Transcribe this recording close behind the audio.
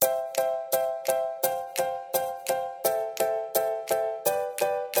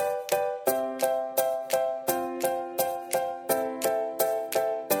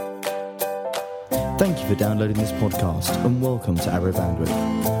Thank you for downloading this podcast and welcome to Arrow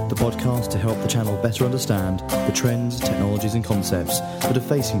Bandwidth, the podcast to help the channel better understand the trends, technologies and concepts that are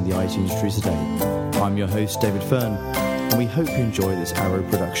facing the IT industry today. I'm your host, David Fern, and we hope you enjoy this Arrow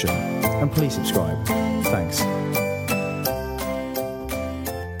production. And please subscribe. Thanks.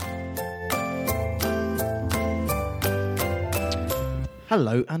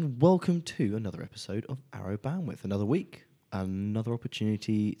 Hello and welcome to another episode of Arrow Bandwidth. Another week, another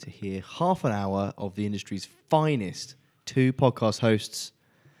opportunity to hear half an hour of the industry's finest two podcast hosts.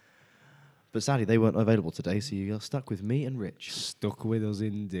 But sadly, they weren't available today, so you are stuck with me and Rich. Stuck with us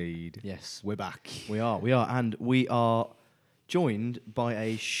indeed. Yes. We're back. We are, and we are joined by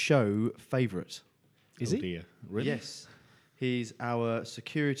a show favourite. Is he? Dear. Really? Yes. He's our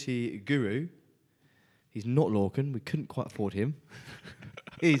security guru. He's not Lorcan. We couldn't quite afford him.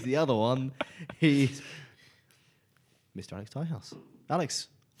 He's the other one. He's Mr. Alex Tyhouse. Alex,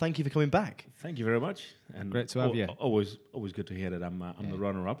 thank you for coming back. Thank you very much. And Great to have you. Always good to hear that I'm the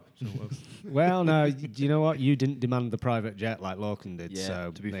runner-up. So, Well, no, do you know what? You didn't demand the private jet like Lorcan did. Yeah,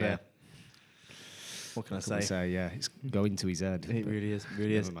 so to be fair. What can I say? Yeah, it's going to his head. It really is.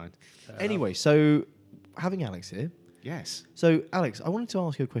 Really is. Never mind. Anyway, so having Alex here. Yes. So, Alex, I wanted to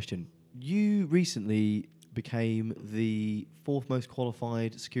ask you a question. You recently became the fourth most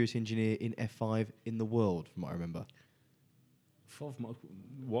qualified security engineer in F5 in the world, from what I remember. fourth most,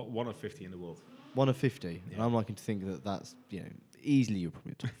 one of 50 in the world. One of 50. Yeah. And I'm liking to think that that's, easily you're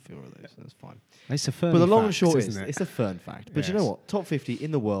probably top 4 of those. So that's fine. It's a fun But the long fact, and short isn't is, it? it's a fern fact. But you know Yes. what? Top 50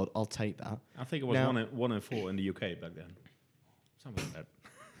 in the world, I'll take that. I think it was Now- one in 4 in the UK back then. Something like that.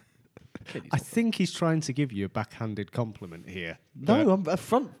 I think he's trying to give you a backhanded compliment here. No, I'm a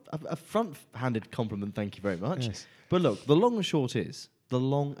front-handed compliment, thank you very much. Yes. But look, the long and short is,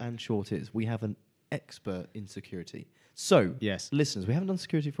 we have an expert in security. So, Yes. listeners, we haven't done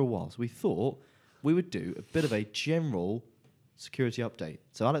security for a while, so we thought we would do a bit of a general security update.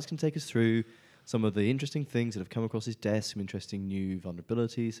 So Alex can take us through some of the interesting things that have come across his desk, some interesting new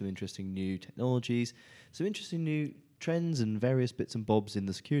vulnerabilities, some interesting new technologies, some interesting new trends and various bits and bobs in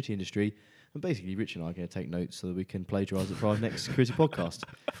the security industry. And basically, Rich and I are going to take notes so that we can plagiarise it for our next security podcast.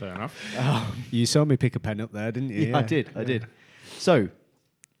 Fair enough. You saw me pick a pen up there, didn't you? Yeah, I did. So,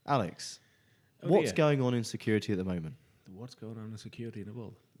 Alex, Oh what's dear. going on in security at the moment? What's going on in security in the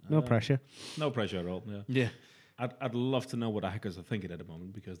world? No pressure. No pressure at all. Yeah. Yeah. I'd love to know what the hackers are thinking at the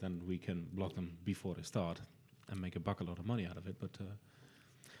moment, because then we can block them before they start and make a bucket load of money out of it. But Well,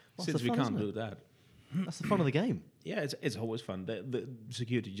 since that's we fun, can't isn't do it? that, That's the fun of the game. yeah, it's always fun. The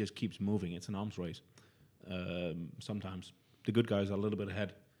security just keeps moving. It's an arms race. Sometimes the good guys are a little bit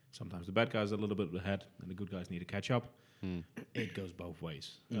ahead. Sometimes the bad guys are a little bit ahead, and the good guys need to catch up. It goes both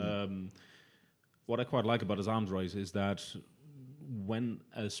ways. What I quite like about this arms race is that when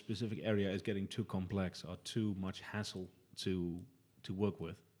a specific area is getting too complex or too much hassle to work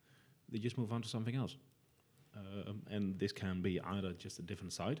with, they just move on to something else. And this can be either just a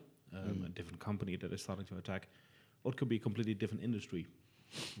different site, a different company that is starting to attack, or it could be a completely different industry.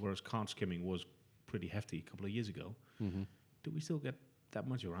 Whereas card skimming was pretty hefty a couple of years ago. Do we still get that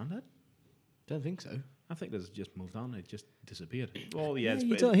much around that? Don't think so. I think that's just moved on. It just disappeared. Well, yeah, it's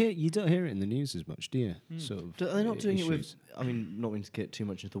you don't hear it in the news as much, do you? Sort of Are they not doing it with? issues. I mean, not meaning to get too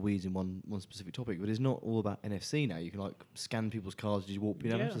much into the weeds in one specific topic, but it's not all about NFC now. You can like scan people's cards as you walk. You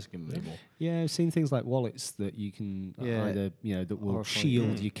don't have to scan them anymore. Yeah, I've seen things like wallets that you can Yeah. either, that will RFID.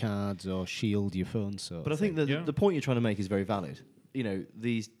 shield your cards or shield your phone. So, But I think that Yeah. the point you're trying to make is very valid.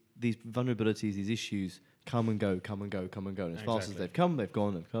 These vulnerabilities, these issues come and go, come and go, come and go. And as fast as Exactly. they've come, they've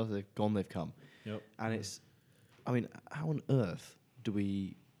gone. As fast as they've gone, they've come. Yep. And it's, I mean, how on earth do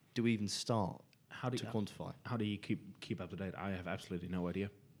we even start How do to you, quantify? how do you keep up to date? I have absolutely no idea.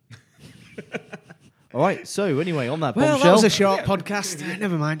 All right. So anyway, on that well, bombshell, that was a short podcast.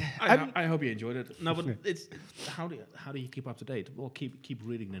 Never mind. I hope you enjoyed it. No, but it's how do you keep up to date? Well, keep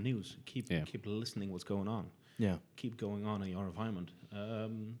reading the news. Keep listening what's going on. yeah. Keep going on in your environment.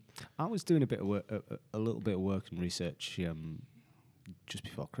 I was doing a bit of work, a little bit of work and research just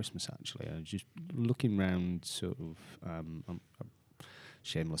before Christmas. Actually, I was just looking round, sort of.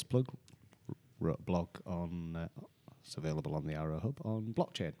 Shameless plug. Wrote a blog on. It's available on the Arrow Hub on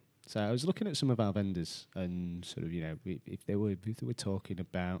blockchain. So I was looking at some of our vendors and sort of, if they were talking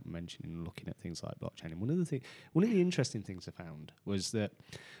about looking at things like blockchain. And one of the interesting things I found was that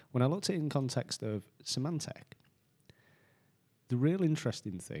when I looked at it in context of Symantec, the real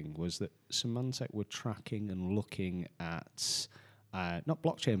interesting thing was that Symantec were tracking and looking at not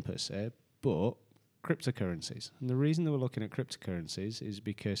blockchain per se, but cryptocurrencies. And the reason they were looking at cryptocurrencies is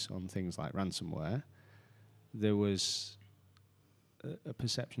because on things like ransomware, there was a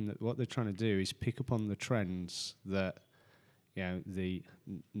perception that what they're trying to do is pick up on the trends that the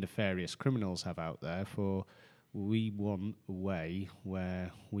nefarious criminals have out there. For we want a way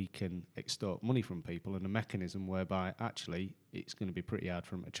where we can extort money from people, and a mechanism whereby actually it's going to be pretty hard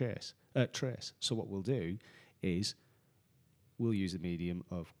for them to trace. So what we'll do is we'll use the medium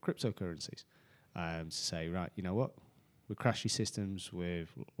of cryptocurrencies to say, right, you know what, we crash your systems,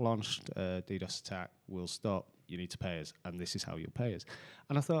 we've launched a DDoS attack, we'll stop, you need to pay us, and this is how you'll pay us.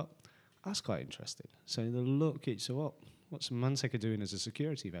 And I thought, that's quite interesting. So they look at, what Symantec are doing as a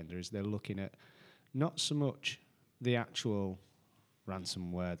security vendor is they're looking at not so much the actual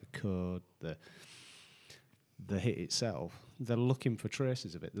ransomware, the code, the hit itself. They're looking for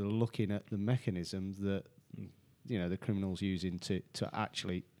traces of it. They're looking at the mechanism that the criminals using to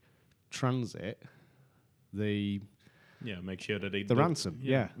actually transit make sure that they the ransom.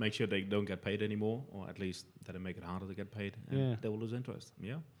 Yeah, make sure they don't get paid anymore, or at least that they make it harder to get paid, and they will lose interest.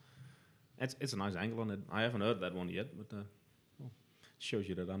 Yeah, it's a nice angle on it. I haven't heard that one yet, but shows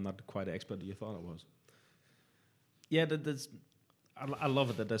you that I'm not quite the expert that you thought I was. Yeah, I love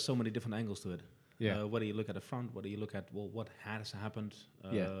it that there's so many different angles to it. Yeah. Whether you look at the front, whether you look at what has happened,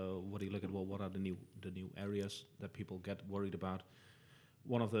 whether you look at what are the new areas that people get worried about.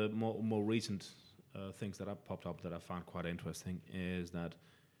 One of the more recent things that have popped up that I found quite interesting is that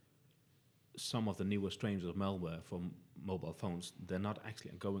some of the newer strains of malware from mobile phones, they're not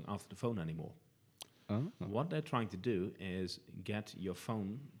actually going after the phone anymore. Oh. What they're trying to do is get your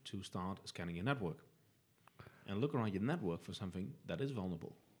phone to start scanning your network and look around your network for something that is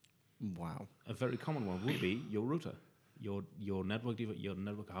vulnerable. Wow. A very common one would be your router, your network your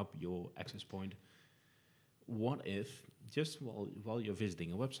network hub, your access point. What if just while you're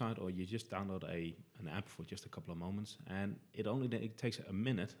visiting a website, or you just download an app for just a couple of moments, and it takes a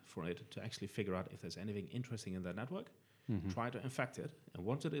minute for it to actually figure out if there's anything interesting in that network, try to infect it, and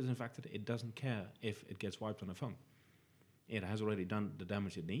once it is infected, it doesn't care if it gets wiped on a phone. It has already done the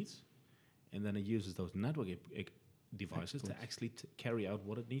damage it needs, and then it uses those network devices to actually carry out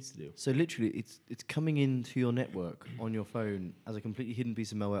what it needs to do. So literally, it's coming into your network on your phone as a completely hidden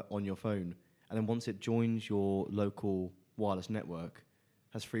piece of malware on your phone, and then once it joins your local wireless network,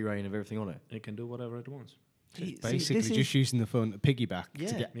 has free reign of everything on it. It can do whatever it wants. Basically, just using the phone to piggyback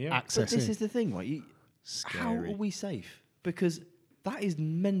to get access. But this is the thing, right? How are we safe? Because that is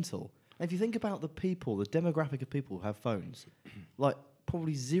mental. And if you think about the demographic of people who have phones, like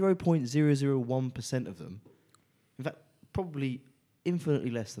probably 0.001% of them, in fact, probably infinitely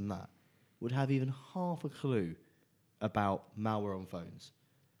less than that, would have even half a clue about malware on phones.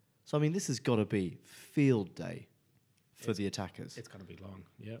 So, I mean, this has got to be field day for the attackers. It's going to be long,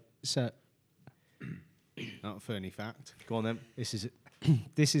 yeah. So, not a funny fact. Go on then. This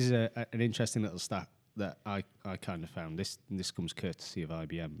is an interesting little stat that I kind of found. This comes courtesy of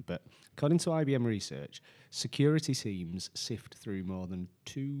IBM. But according to IBM research, security teams sift through more than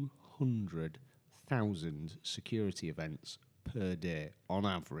 200,000 security events per day on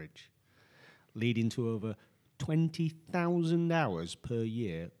average, leading to over 20,000 hours per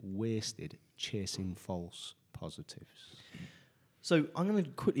year wasted chasing false positives. So I'm going to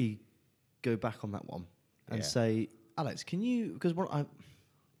quickly go back on that one and say, Alex, can you, because what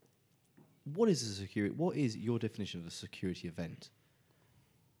is your definition of a security event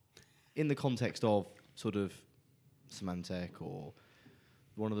in the context of sort of Symantec or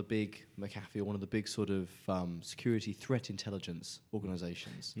one of the big McAfee or one of the big sort of security threat intelligence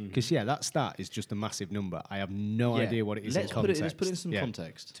organizations? Because that stat is just a massive number. I have no idea what it is in context. Let's put it in some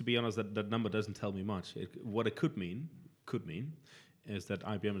context. To be honest, that number doesn't tell me much. What it could mean is that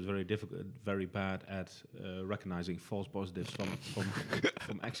IBM is very bad at recognizing false positives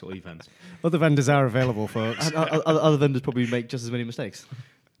from actual events. Other vendors are available, folks. And other vendors probably make just as many mistakes.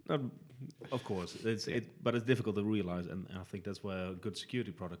 Of course, but it's difficult to realize, and I think that's where a good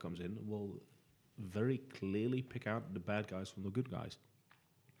security product comes in. Will very clearly pick out the bad guys from the good guys.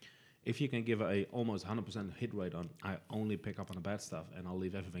 If you can give a almost 100% hit rate on, I only pick up on the bad stuff and I'll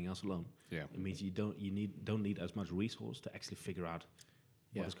leave everything else alone. Yeah, it means you don't need as much resource to actually figure out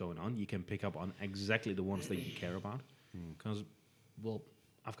what is going on. You can pick up on exactly the ones that you care about. Because,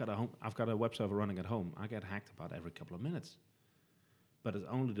 I've got a web server running at home. I get hacked about every couple of minutes. But it's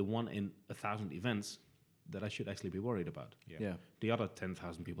only the 1 in 1,000 events that I should actually be worried about. Yeah. The other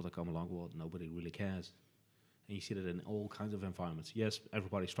 10,000 people that come along, nobody really cares. And you see that in all kinds of environments. Yes,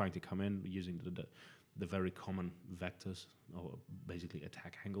 everybody's trying to come in using the very common vectors, or basically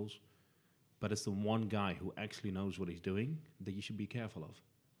attack angles. But it's the one guy who actually knows what he's doing that you should be careful of.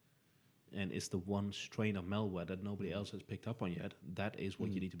 And it's the one strain of malware that nobody else has picked up on yet. That is what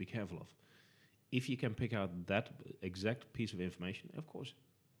you need to be careful of. if you can pick out that exact piece of information, of course,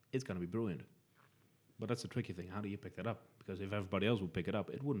 it's going to be brilliant. But that's the tricky thing. How do you pick that up? Because if everybody else would pick it up,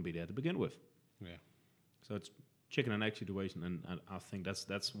 it wouldn't be there to begin with. Yeah. So it's chicken and egg situation, and I think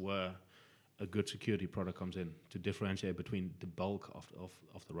that's where a good security product comes in, to differentiate between the bulk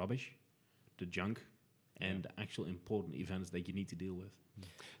of the rubbish, the junk, and the actual important events that you need to deal with.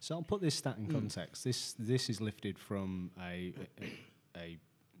 So I'll put this stat in context. This is lifted from a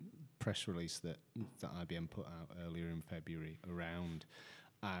press release that IBM put out earlier in February around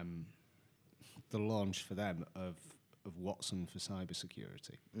the launch for them of Watson for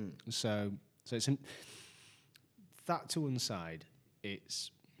cybersecurity. So it's that to one side,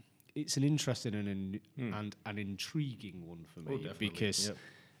 it's an interesting and an intriguing one for me because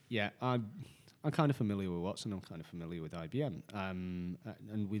I'm kind of familiar with Watson. I'm kind of familiar with IBM, and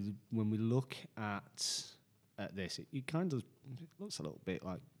when we look at this, it kind of looks a little bit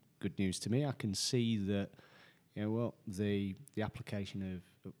like good news to me. I can see that the application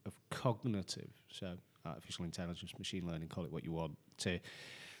of cognitive, so artificial intelligence, machine learning, call it what you want, to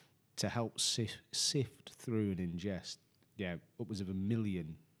help sift through and ingest upwards of 1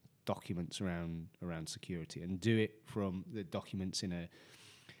 million documents around security, and do it from the documents in a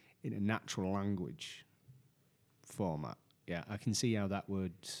natural language format. Yeah, I can see how that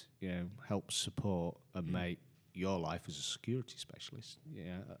would help support and make your life as a security specialist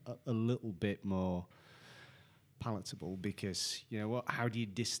a little bit more palatable, because how do you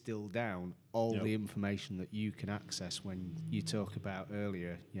distill down all the information that you can access when you talk about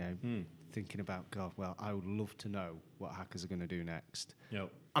earlier thinking about, God, well, I would love to know what hackers are going to do next.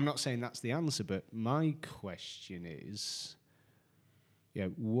 I'm not saying that's the answer, but my question is,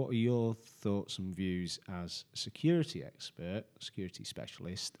 what are your thoughts and views as a security expert, security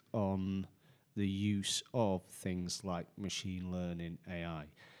specialist, on the use of things like machine learning, AI?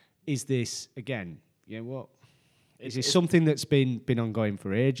 Is this, again, is it something that's been ongoing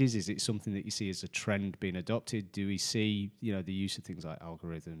for ages? Is it something that you see as a trend being adopted? Do we see, the use of things like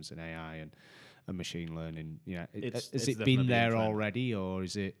algorithms and AI and machine learning? Has it been there already, or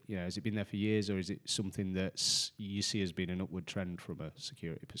is it, has it been there for years, or is it something that you see as being an upward trend from a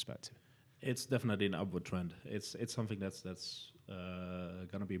security perspective? It's definitely an upward trend. It's something that's going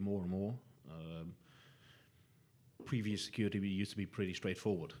to be more and more. Previous security used to be pretty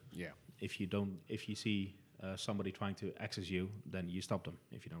straightforward. Yeah. If you see somebody trying to access you, then you stop them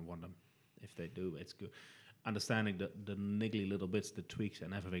if you don't want them. If they do, it's good. Understanding the niggly little bits, the tweaks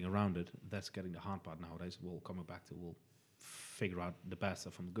and everything around it, that's getting the hard part nowadays. We'll figure out the bad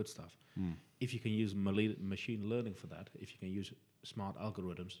stuff from the good stuff. If you can use machine learning for that, if you can use smart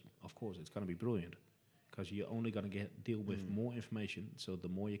algorithms, of course, it's going to be brilliant, because you're only going to deal with more information, so the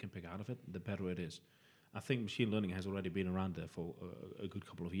more you can pick out of it, the better it is. I think machine learning has already been around there for a good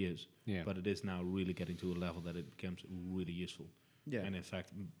couple of years, but it is now really getting to a level that it becomes really useful. Yeah. And in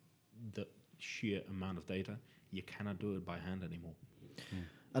fact, the sheer amount of data, you cannot do it by hand anymore.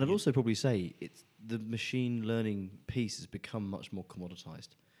 And I'd also probably say the machine learning piece has become much more commoditized.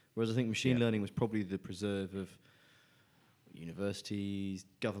 Whereas I think machine learning was probably the preserve of universities,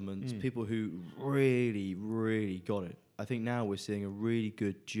 governments, people who really, really got it. I think now we're seeing a really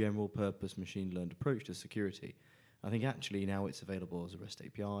good general purpose machine learned approach to security. I think actually now it's available as a REST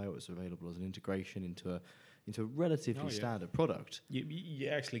API, or it's available as an integration into a relatively standard product. You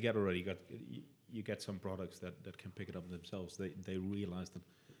actually you get some products that can pick it up themselves. They realize that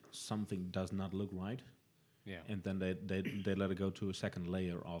something does not look right. Yeah. And then they let it go to a second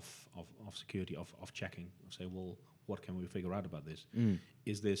layer of security, of checking. Say, well, what can we figure out about this?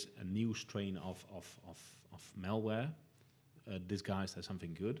 Is this a new strain of malware disguised as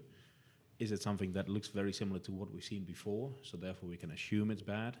something good? Is it something that looks very similar to what we've seen before, so therefore we can assume it's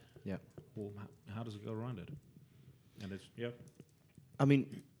bad? Yeah. Well, how does it go around it? And it's I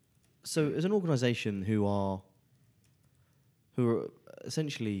mean, so as an organisation who are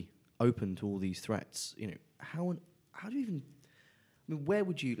essentially open to all these threats, how do you even? I mean, where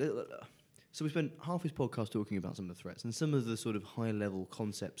would you? So we spent half this podcast talking about some of the threats and some of the sort of high level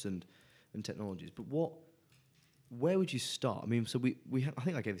concepts and technologies, but where would you start? I mean, so we had, I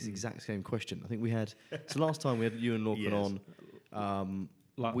think I gave this exact same question. I think we had, so last time we had you and Lorcan on,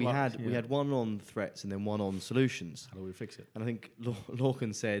 we had one on threats and then one on solutions. How do we fix it? And I think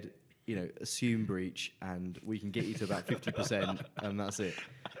Lorcan said, assume breach and we can get you to about 50% and that's it.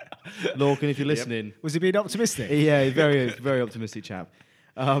 Lorcan, if you're listening. Was he being optimistic? Yeah, very, very optimistic chap.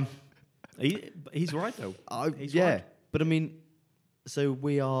 He's right though. Right. But I mean, so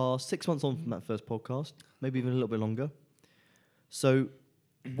we are 6 months on from that first podcast, maybe even a little bit longer. So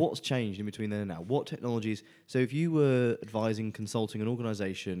what's changed in between then and now? What technologies? So if you were advising, consulting an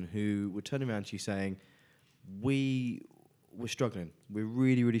organisation who were turning around to you saying, we're struggling, we're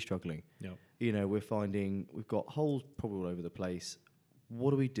really, really struggling. Yeah. You know, we're finding we've got holes probably all over the place.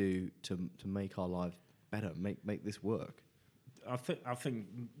 What do we do to make our lives better, make this work? I think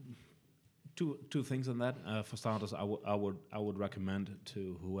two things on that. For starters, I would recommend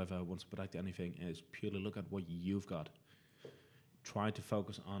to whoever wants to protect anything is purely look at what you've got. Try to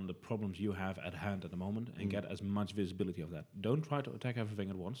focus on the problems you have at hand at the moment and get as much visibility of that. Don't try to attack everything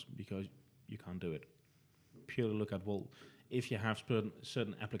at once because you can't do it. Purely look at, well, if you have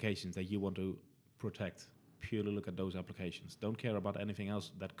certain applications that you want to protect, purely look at those applications. Don't care about anything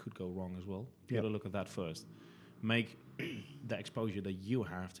else that could go wrong as well. Purely look at that first. Make the exposure that you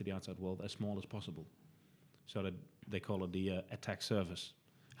have to the outside world as small as possible. So that they call it the attack surface.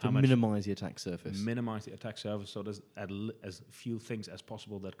 To minimize the attack surface. Minimize the attack surface so there's as few things as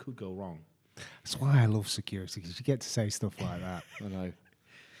possible that could go wrong. That's why I love security, because you get to say stuff like that. I know.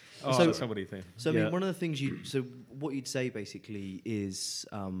 Oh, So- that's what do you think? So I mean, one of the things so what you'd say basically is,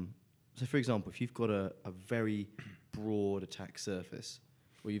 so for example, if you've got a very broad attack surface,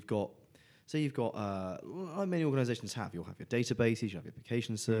 where you've got, like many organizations have, you'll have your databases, you'll have your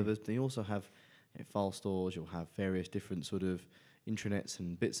application servers, then you also have file stores, you'll have various different sort of intranets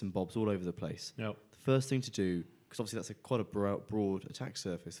and bits and bobs all over the place. Yep. The first thing to do, because obviously that's quite a broad attack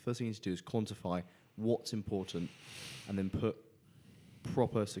surface, the first thing you need to do is quantify what's important and then put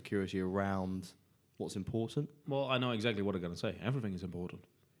proper security around what's important. Well, I know exactly what I'm going to say. Everything is important.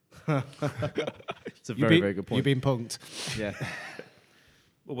 It's a very good point. You've been punked. Yeah.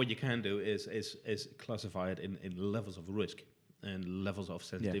 Well, what you can do is classify it in levels of risk and levels of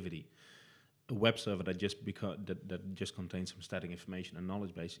sensitivity. A web server that just contains some static information and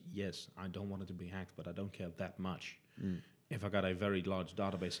knowledge base, yes, I don't want it to be hacked, but I don't care that much. If I got a very large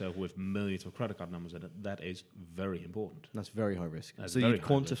database server with millions of credit card numbers in it, that is very important. That's very high risk. That's So very you high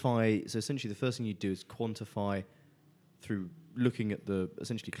quantify. So essentially, the first thing you do is quantify through looking at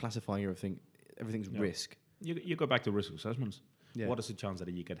essentially classifying everything. Everything's Yeah. risk. You go back to risk assessments. Yeah. What is the chance that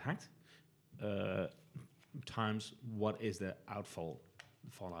you get hacked? Times what is the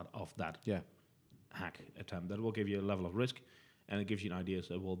fallout of that Yeah. hack attempt? That will give you a level of risk, and it gives you an idea.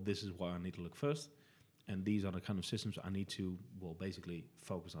 So, well, this is why I need to look first, and these are the kind of systems I need to, well, basically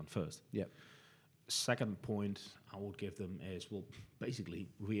focus on first. Yeah. Second point I would give them is, well, basically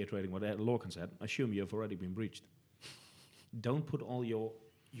reiterating what Ed Lorcan said, assume you've already been breached. Don't put all your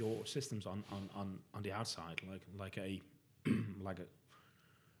systems on the outside, like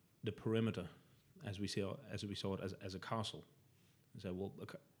the perimeter, as we saw it as a castle. So, well,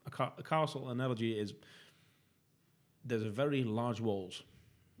 a castle analogy is there's a very large walls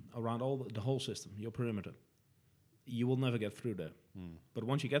around the whole system, your perimeter. You will never get through there. But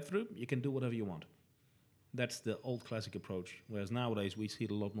once you get through, you can do whatever you want. That's the old classic approach. Whereas nowadays we see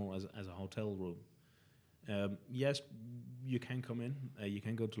it a lot more as a hotel room. Yes, you can come in, you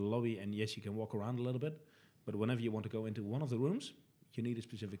can go to the lobby, and yes, you can walk around a little bit. But whenever you want to go into one of the rooms, you need a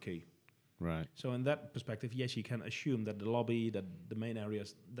specific key. Right. So in that perspective, yes, you can assume that the lobby, that the main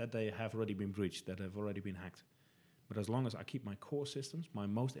areas, that they have already been breached, that have already been hacked. But as long as I keep my core systems, my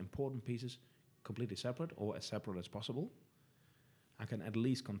most important pieces, completely separate or as separate as possible, I can at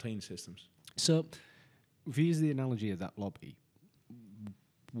least contain systems. So, if you use the analogy of that lobby,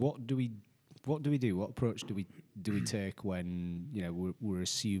 what do we do? What approach do we take when we're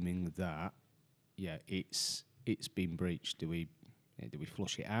assuming that it's been breached? Do we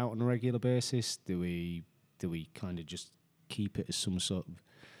flush it out on a regular basis? Do we kind of just keep it as some sort of,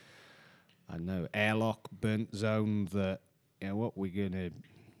 I don't know, airlock, burnt zone that, we're going to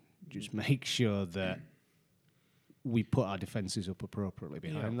just make sure that we put our defences up appropriately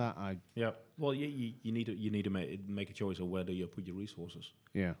behind that? Yeah. Well, you need to make a choice of where do you put your resources.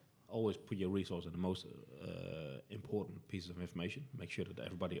 Yeah. Always put your resource in the most important pieces of information. Make sure that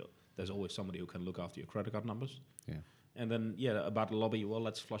there's always somebody who can look after your credit card numbers. Yeah. And then, about the lobby, well,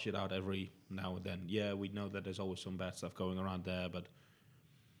 let's flush it out every now and then. Yeah, we know that there's always some bad stuff going around there, but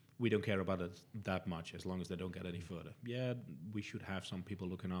we don't care about it that much as long as they don't get any further. Yeah, we should have some people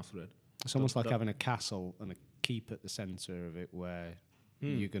looking after it. It's almost like having a castle and a keep at the centre of it where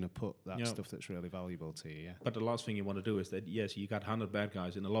you're going to put that stuff that's really valuable to you, yeah? But the last thing you want to do is that, yes, you got 100 bad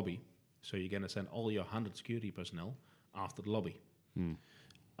guys in the lobby, so you're going to send all your 100 security personnel after the lobby.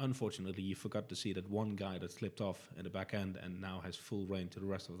 Unfortunately, you forgot to see that one guy that slipped off in the back end and now has full reign to the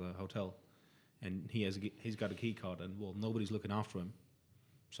rest of the hotel. And he's got a key card, and, well, nobody's looking after him.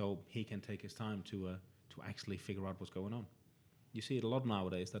 So he can take his time to actually figure out what's going on. You see it a lot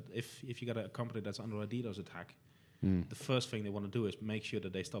nowadays, that if you got a company that's under a DDoS attack, the first thing they want to do is make sure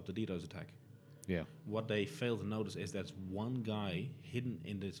that they stop the DDoS attack. Yeah. What they fail to notice is there's one guy hidden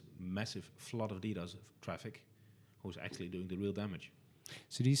in this massive flood of DDoS traffic who's actually doing the real damage.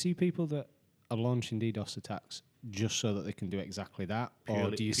 So do you see people that are launching DDoS attacks just so that they can do exactly that, or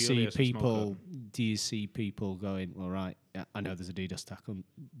do you see people? Do you see people going, "Well, right, yeah, I know there's a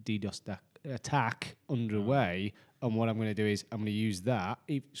DDoS attack underway, and what I'm going to do is I'm going to use that.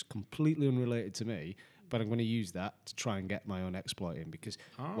 It's completely unrelated to me, but I'm going to use that to try and get my own exploit in because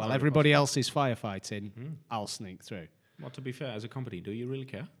while everybody else is firefighting, I'll sneak through." Well, to be fair, as a company, do you really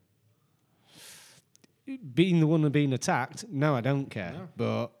care? Being the one being attacked, no, I don't care. No.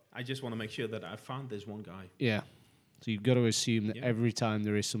 But I just want to make sure that I found this one guy. yeah. So you've got to assume that every time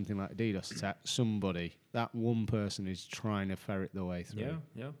there is something like a DDoS attack, somebody, that one person is trying to ferret their way through.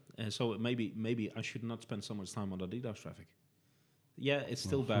 Yeah. And so maybe I should not spend so much time on the DDoS traffic. Yeah, it's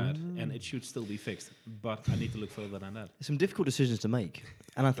still bad, and it should still be fixed. But I need to look further than that. There's some difficult decisions to make,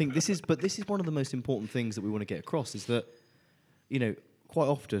 and I think this is one of the most important things that we want to get across is that, quite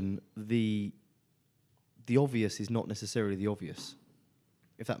often the obvious is not necessarily the obvious,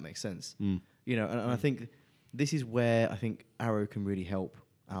 if that makes sense. And I think this is where I think Arrow can really help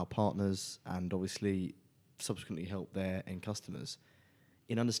our partners and obviously subsequently help their end customers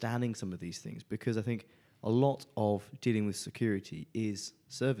in understanding some of these things, because I think a lot of dealing with security is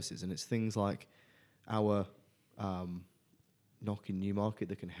services, and it's things like our NOC in Newmarket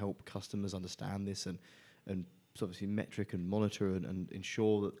that can help customers understand this and obviously metric and monitor and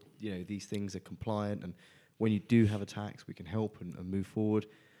ensure that these things are compliant, and when you do have attacks we can help and move forward,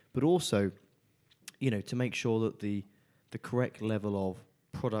 but also to make sure that the correct level of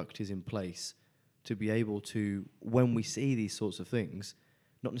product is in place to be able to, when we see these sorts of things,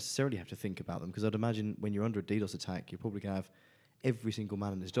 not necessarily have to think about them, because I'd imagine when you're under a DDoS attack, you're probably going to have every single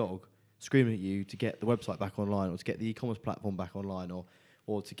man and his dog screaming at you to get the website back online, or to get the e-commerce platform back online, or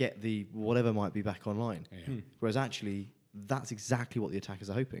to get the whatever might be back online. Yeah. Whereas actually, that's exactly what the attackers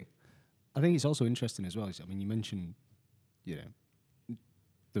are hoping. I think it's also interesting as well. I mean, you mentioned,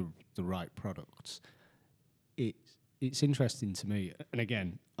 the right products. It's interesting to me, and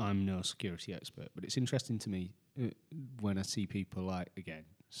again, I'm no security expert, but it's interesting to me when I see people like, again,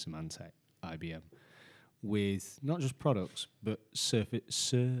 Symantec, IBM, with not just products, but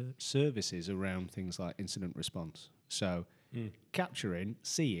services around things like incident response. So capturing,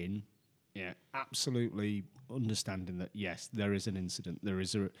 seeing, absolutely understanding that, yes, there is an incident, there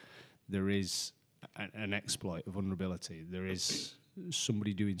is an exploit, a vulnerability, there is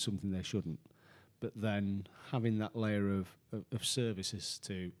somebody doing something they shouldn't. But then having that layer of services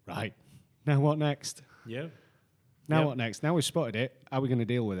to, right, now what next? Yeah. Now what next? Now we've spotted it, how are we going to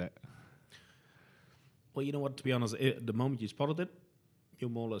deal with it? Well, you know what, to be honest, the moment you spotted it, you're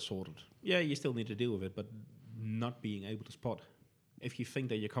more or less sorted. Yeah, you still need to deal with it, but not being able to spot. If you think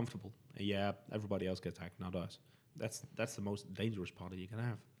that you're comfortable, everybody else gets hacked, not us. That's the most dangerous part that you can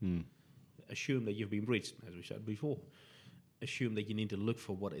have. Assume that you've been breached, as we said before. Assume that you need to look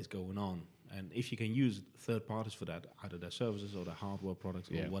for what is going on. And if you can use third parties for that, either their services or their hardware products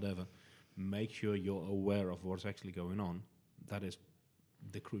or whatever, make sure you're aware of what's actually going on. That is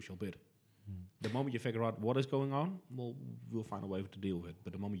the crucial bit. The moment you figure out what is going on, we'll find a way to deal with it.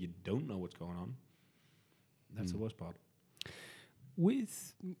 But the moment you don't know what's going on, that's the worst part.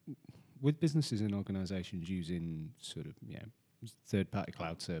 With businesses and organisations using sort of third-party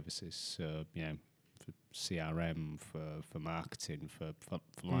cloud services, so for CRM, for marketing, for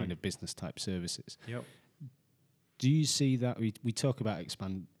line of business type services. Yep. Do you see that we talk about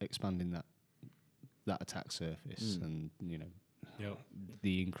expanding that attack surface and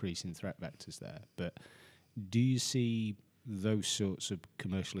the increase in threat vectors there, but do you see those sorts of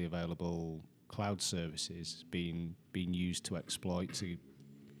commercially available cloud services being used to exploit to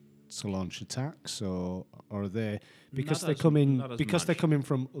launch attacks, or are they because they're coming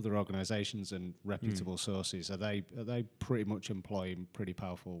from other organisations and reputable sources? Are they pretty much employing pretty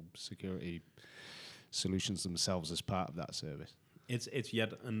powerful security solutions themselves as part of that service? It's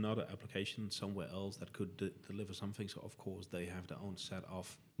yet another application somewhere else that could deliver something. So of course they have their own set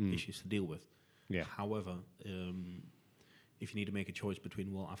of issues to deal with. Yeah. However, if you need to make a choice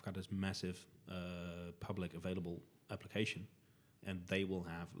between, I've got this massive public available application, and they will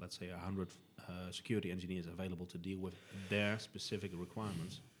have, let's say, 100 security engineers available to deal with their specific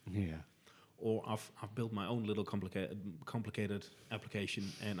requirements. Yeah. Or I've built my own little complicated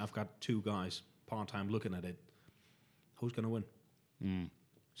application, and I've got 2 guys part-time looking at it. Who's going to win?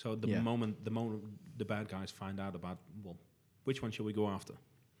 So the moment the bad guys find out about, which one shall we go after?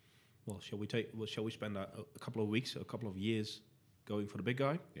 Shall we spend a couple of weeks, a couple of years going for the big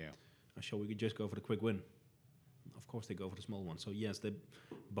guy? Yeah. Or shall we just go for the quick win? of course they go for the small ones. So yes, they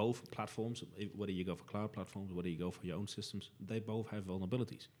both platforms, whether you go for cloud platforms, whether you go for your own systems, they both have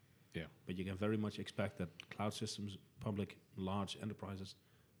vulnerabilities. Yeah. But you can very much expect that cloud systems, public, large enterprises,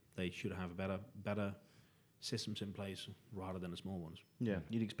 they should have better systems in place rather than the small ones. Yeah,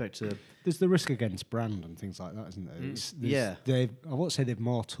 you'd expect to. There's the risk against brand and things like that, isn't there? Yeah. I won't say they've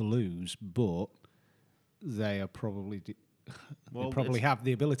more to lose, but they are probably Well, they probably it's- have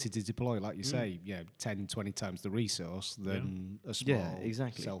the ability to deploy, like you say, 10, 20 times the resource than a small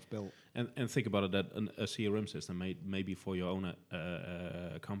exactly. self-built. And think about it, that a CRM system, maybe for your own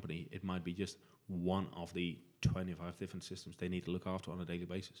company, it might be just one of the 25 different systems they need to look after on a daily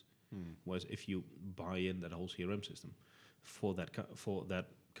basis. Whereas if you buy in that whole CRM system for that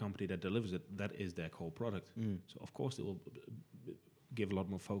company that delivers it, that is their core product. So of course they will give a lot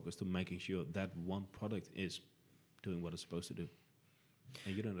more focus to making sure that one product is doing what it's supposed to do,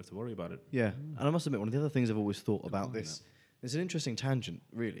 and you don't have to worry about it. Yeah, and I must admit, one of the other things I've always thought about this, it's an interesting tangent,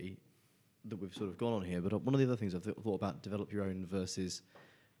 really, that we've sort of gone on here, but one of the other things I've thought about, develop your own versus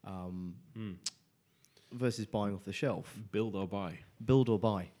versus buying off the shelf. Build or buy. Build or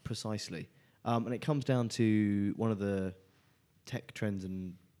buy, precisely. And it comes down to one of the tech trends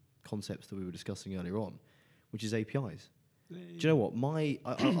and concepts that we were discussing earlier on, which is APIs. Do you know what?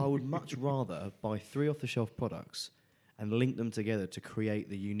 I would much rather buy 3 off-the-shelf products and link them together to create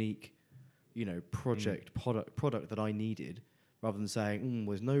the unique, product that I needed, rather than saying,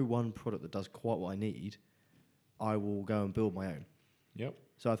 there's no one product that does quite what I need. I will go and build my own. Yep.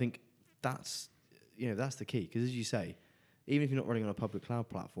 So I think that's the key, because as you say, even if you're not running on a public cloud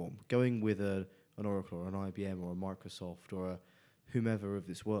platform, going with an Oracle or an IBM or a Microsoft or a whomever of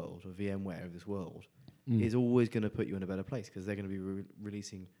this world, or VMware of this world, is always going to put you in a better place, because they're going to be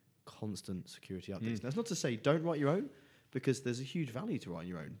releasing constant security updates. Now, that's not to say don't write your own, because there's a huge value to writing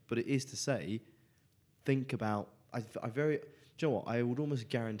your own, but it is to say, think about, do you know what, I would almost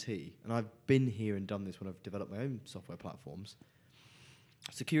guarantee, and I've been here and done this when I've developed my own software platforms,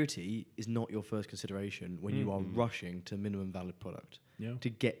 security is not your first consideration when you are rushing to minimum valid product to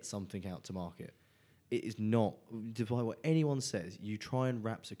get something out to market. It is not, despite what anyone says, you try and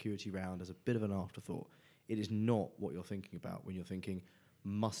wrap security around as a bit of an afterthought. It is not what you're thinking about when you're thinking,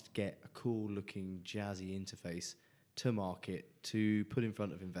 must get a cool looking jazzy interface to market, to put in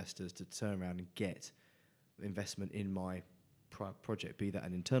front of investors, to turn around and get investment in my project, be that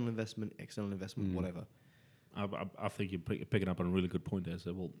an internal investment, external investment, whatever. I think you're picking up on a really good point there.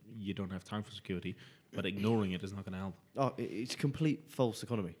 So, you don't have time for security, but ignoring it is not going to help. Oh, it's complete false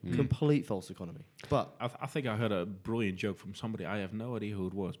economy. Complete false economy. But I think I heard a brilliant joke from somebody. I have no idea who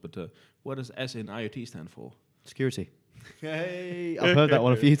it was, but what does S in IoT stand for? security. Hey, I've heard that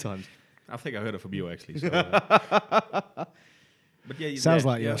one a few times. I think I heard it from you, actually. So, but yeah, Sounds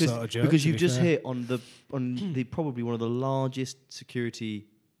like your Because, sort of joke. because to you've be just fair. hit on the probably one of the largest security,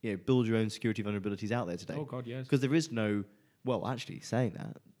 build your own security vulnerabilities out there today. Oh God, yes. Because there is no, well, actually saying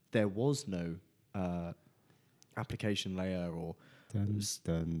that, there was no application layer or Dun,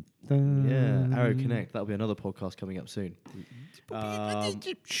 dun, dun. Arrow Connect. That'll be another podcast coming up soon.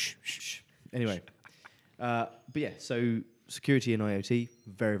 Anyway, but yeah, so security in IoT,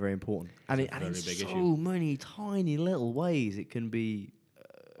 very, very important. And It's a in very big so issue. many tiny little ways it can be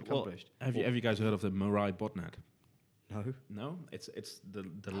Well, accomplished. have you guys heard of the Mirai botnet? No. No, it's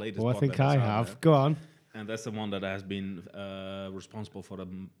the latest. Oh, I botnet think that's I out have. there. Go on. And that's the one that has been responsible for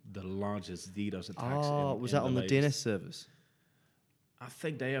the largest DDoS attacks. Was in that on the latest. DNS servers? I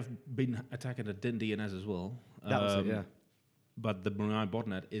think they have been attacking the DNS as well. That was it, yeah. But the Mirai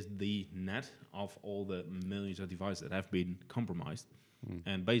botnet is the net of all the millions of devices that have been compromised,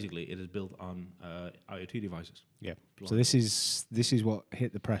 and basically it is built on IoT devices. Yeah. So this is what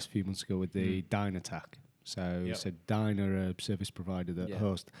hit the press a few months ago with the Dyn attack. So Dyn are a service provider that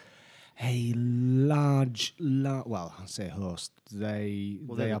host a large, well, I say host. They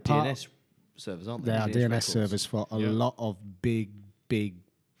They're are part. DNS servers, aren't they? They are DNS records. servers for a lot of big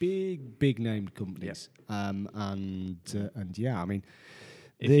named companies. And yeah, I mean,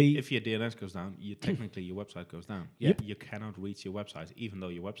 If your DNS goes down, technically your website goes down. Yep. You cannot reach your website, even though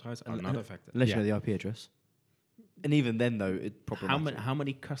your websites are not affected. Unless you know the IP address. And even then, though, it probably How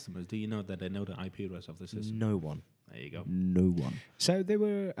many customers do you know that they know the IP address of the system? No one. There you go. No one. so they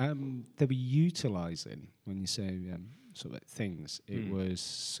were utilizing, when you say sort of things, it was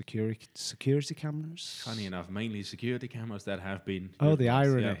security cameras. Funny enough, mainly security cameras that have been. Oh, the utilized.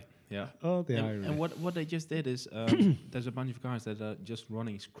 irony. Yeah. Oh, the and, irony. and what they just did is there's a bunch of guys that are just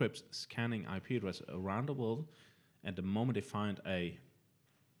running scripts scanning IP address around the world, and the moment they find a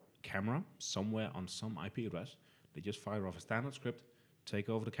camera somewhere on some IP address, they just fire off a standard script, take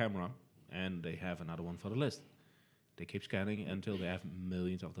over the camera, and they have another one for the list. They keep scanning until they have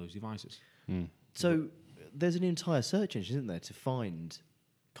millions of those devices. So there's an entire search engine, isn't there, to find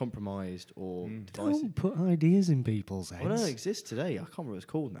compromised or devices? Don't put ideas in people's heads. Well, no, it exists today. I can't remember what it's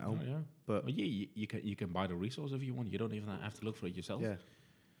called now. Oh, yeah. But Well, yeah, you can buy the resource if you want. You don't even have to look for it yourself. yeah,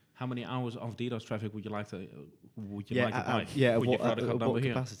 How many hours of DDoS traffic would you like to buy? Would you rather cut number what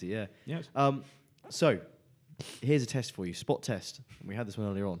here? capacity? Yeah. Yes. So here's a test for you. Spot test. And we had this one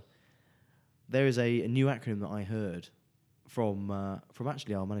earlier on. There is a new acronym that I heard from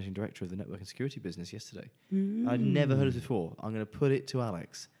actually our managing director of the network and security business yesterday. I'd never heard it before. I'm going to put it to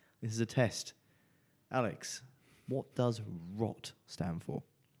Alex. This is a test. Alex, what does ROT stand for?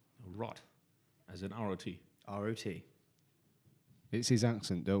 ROT, as in ROT. ROT. It's his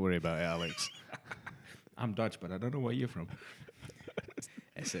accent. Don't worry about it, Alex. I'm Dutch, but I don't know where you're from.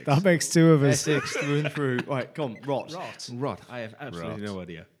 Essex. That makes two of us. Essex through and through. Right, come on. ROT. ROT. I have absolutely Rot. no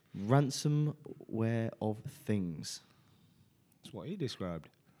idea. Ransomware of things. That's what he described.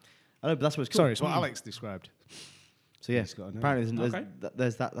 I know, but that's what it's called. Sorry, it's what Alex described. So yeah, He's got a name. apparently there's, Okay.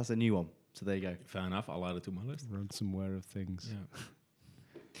 there's that. That's a new one. So there you go. Fair enough. I'll add it to my list. Ransomware of things.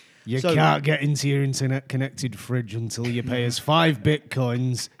 Yeah. You So- can't get into your internet-connected fridge until you pay us 5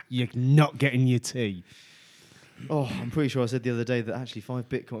 bitcoins. You're not getting your tea. Oh, I'm pretty sure I said the other day that actually 5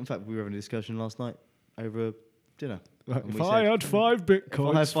 Bitcoin. In fact, we were having a discussion last night over dinner. And If we I said, had 5 bitcoins,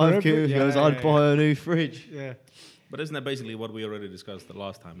 if I had for 5 every- kilos, I'd buy a new fridge. Yeah. But isn't that basically what we already discussed the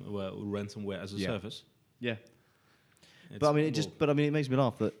last time? Ransomware as a Yeah. service. Yeah. It's- But I mean, well, it makes me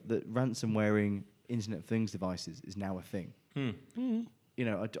laugh that ransomwaring Internet of Things devices is now a thing. You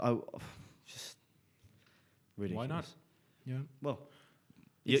know, just ridiculous. Why not? Yeah. Well,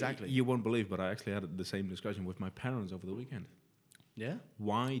 You- exactly. You won't believe, but I actually had the same discussion with my parents over the weekend. Yeah.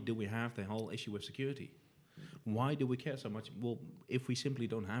 Why do we have the whole issue with security? Why do we care so much? Well, if we simply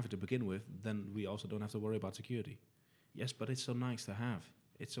don't have it to begin with, then we also don't have to worry about security. Yes, but it's so nice to have.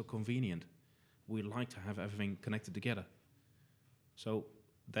 It's so convenient. We like to have everything connected together. So,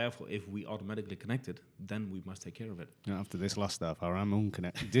 therefore, if we automatically connect it, then we must take care of it. After this last half hour, I'm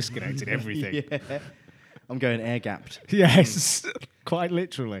disconnected everything. Yeah. I'm going air gapped. Yes, quite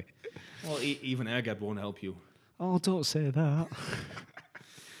literally. Well, even AirGap won't help you. Oh, don't say that.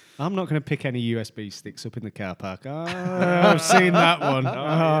 I'm not going to pick any USB sticks up in the car park. Oh, I've seen that one.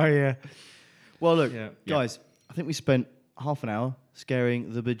 Oh, yeah. Well, look, Yeah. guys, I think we spent half an hour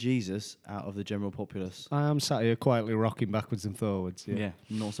scaring the bejesus out of the general populace. I am sat here quietly rocking backwards and forwards. Yeah,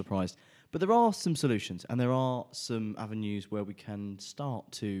 not surprised. But there are some solutions and there are some avenues where we can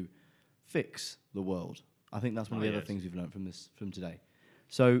start to fix the world. I think that's one of the other things we've learned from today.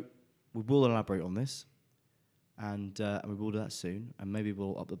 So we will elaborate on this, and we will do that soon. And maybe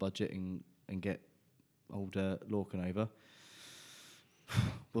we'll up the budget and get old Lorcan over.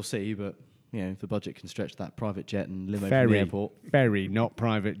 We'll see, but you know, if the budget can stretch that private jet and limo from the airport. Ferry, not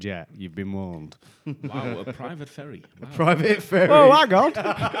private jet. You've been warned. Wow, a private ferry. Wow. Private ferry. Oh, hang on.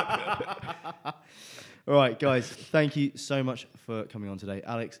 All right, guys, thank you so much for coming on today.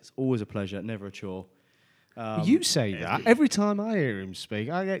 Alex, it's always a pleasure, never a chore. You say that. Every time I hear him speak,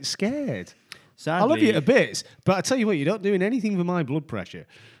 I get scared. Sadly, I love you to bits, but I tell you what, you're not doing anything for my blood pressure.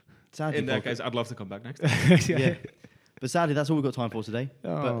 sadly, In that Volker- case, I'd love to come back next time. yeah. But sadly, that's all we've got time for today. But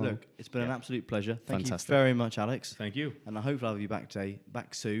Oh. look, it's been an absolute pleasure. Thank Fantastic. you very much, Alex. Thank you. And I hope I'll have you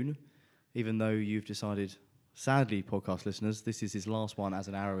back soon, even though you've decided, sadly, podcast listeners, this is his last one as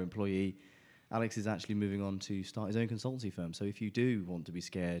an Arrow employee. Alex is actually moving on to start his own consultancy firm. So if you do want to be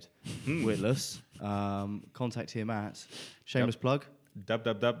scared witless, contact him at shameless plug.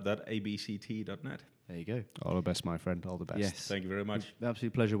 www.abct.net. There you go. All the best, my friend. All the best. Yes. Thank you very much.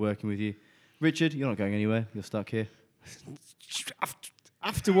 Absolute pleasure working with you. Richard, you're not going anywhere. You're stuck here.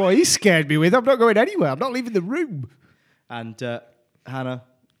 After what he scared me with, I'm not going anywhere. I'm not leaving the room. And Hannah,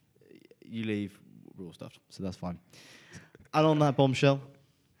 you leave. We're all stuffed, so that's fine. And on that bombshell,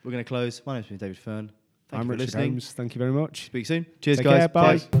 we're going to close. My name's been David Fern. Thank I'm you for Richard listening. Holmes. Thank you very much. Speak soon. Cheers, Take guys.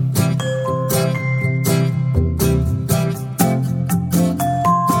 care. Bye.